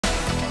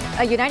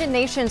A United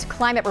Nations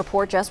climate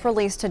report just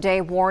released today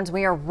warns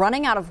we are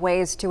running out of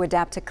ways to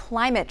adapt to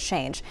climate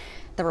change.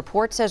 The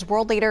report says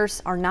world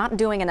leaders are not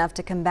doing enough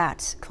to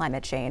combat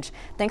climate change.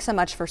 Thanks so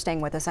much for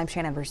staying with us. I'm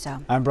Shannon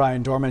Brousseau. I'm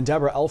Brian Dorman.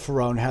 Deborah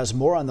Alfarone has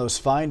more on those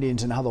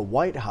findings and how the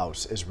White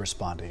House is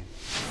responding.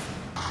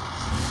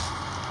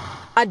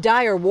 A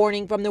dire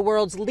warning from the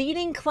world's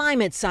leading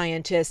climate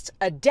scientists: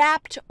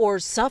 adapt or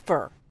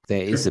suffer.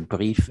 There is a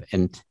brief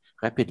and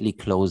rapidly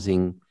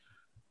closing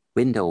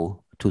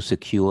window to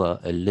secure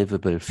a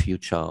livable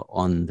future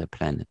on the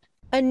planet.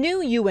 A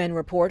new UN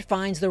report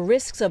finds the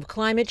risks of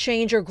climate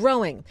change are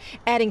growing,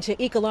 adding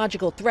to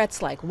ecological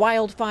threats like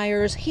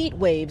wildfires, heat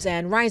waves,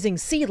 and rising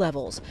sea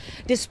levels,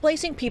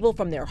 displacing people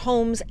from their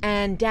homes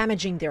and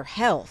damaging their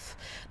health.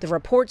 The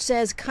report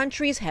says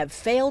countries have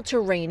failed to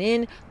rein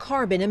in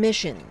carbon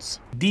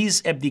emissions.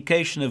 This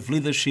abdication of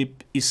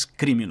leadership is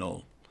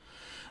criminal.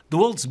 The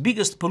world's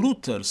biggest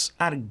polluters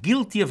are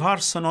guilty of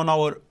arson on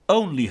our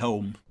only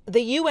home.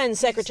 The UN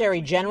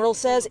Secretary General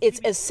says it's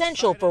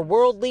essential for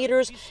world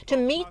leaders to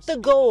meet the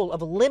goal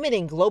of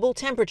limiting global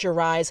temperature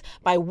rise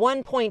by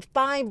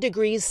 1.5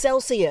 degrees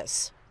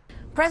Celsius.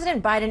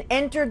 President Biden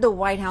entered the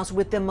White House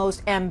with the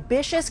most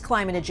ambitious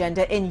climate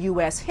agenda in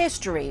U.S.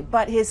 history,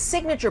 but his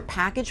signature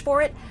package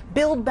for it,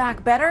 Build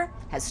Back Better,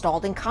 has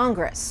stalled in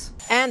Congress.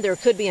 And there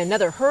could be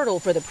another hurdle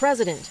for the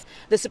president.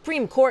 The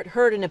Supreme Court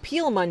heard an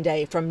appeal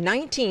Monday from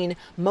 19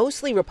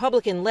 mostly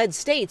Republican-led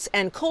states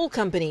and coal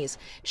companies,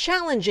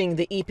 challenging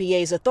the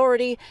EPA's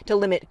authority to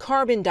limit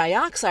carbon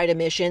dioxide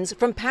emissions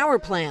from power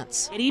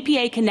plants. The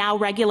EPA can now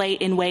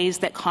regulate in ways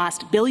that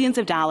cost billions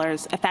of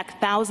dollars, affect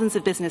thousands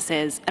of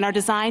businesses, and are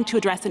designed to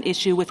address an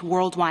issue with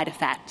worldwide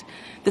effect.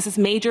 This is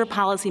major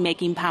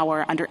policymaking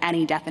power under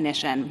any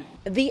definition.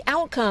 The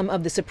outcome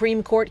of the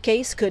Supreme Court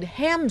case could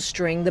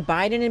hamstring the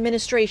Biden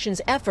administration's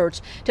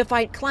efforts to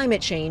fight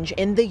climate change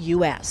in the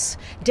U.S.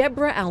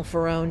 Deborah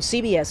Alfarone,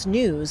 CBS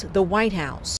News, the White House.